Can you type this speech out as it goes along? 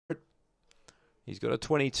He's got a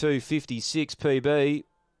 22.56 PB.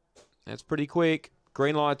 That's pretty quick.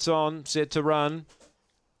 Green light's on, set to run.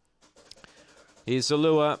 Here's the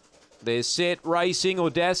lure. They're set, racing.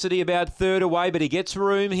 Audacity about third away, but he gets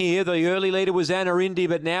room here. The early leader was Anna Indy,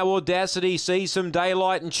 but now Audacity sees some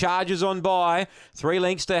daylight and charges on by. 3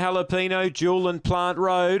 lengths to Jalapeno Jewel and Plant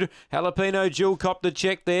Road. Jalapeno Jewel copped the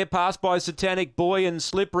check there, passed by Satanic Boy and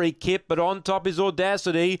Slippery Kip, but on top is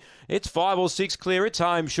Audacity. It's 5 or 6 clear. It's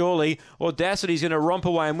home, surely. Audacity's going to romp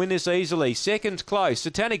away and win this easily. Second's close.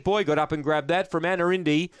 Satanic Boy got up and grabbed that from Anna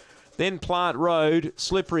Indy. Then Plant Road,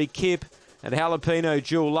 Slippery Kip, and Jalapeno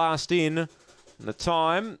Jewel last in. And the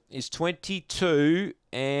time is 22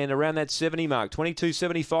 and around that 70 mark,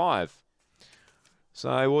 22.75. So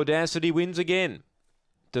Audacity wins again.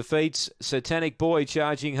 Defeats Satanic Boy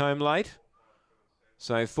charging home late.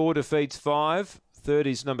 So 4 defeats 5. Third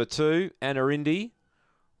is number 2, Anna Indy.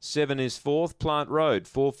 7 is fourth, Plant Road,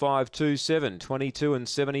 4.527, 22 and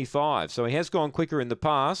 75. So he has gone quicker in the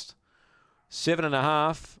past.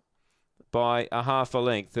 7.5. by a half a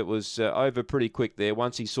length. It was over pretty quick there.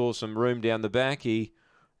 Once he saw some room down the back, he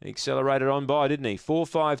accelerated on by, didn't he?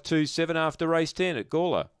 4.527 after race 10 at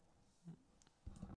Gawler.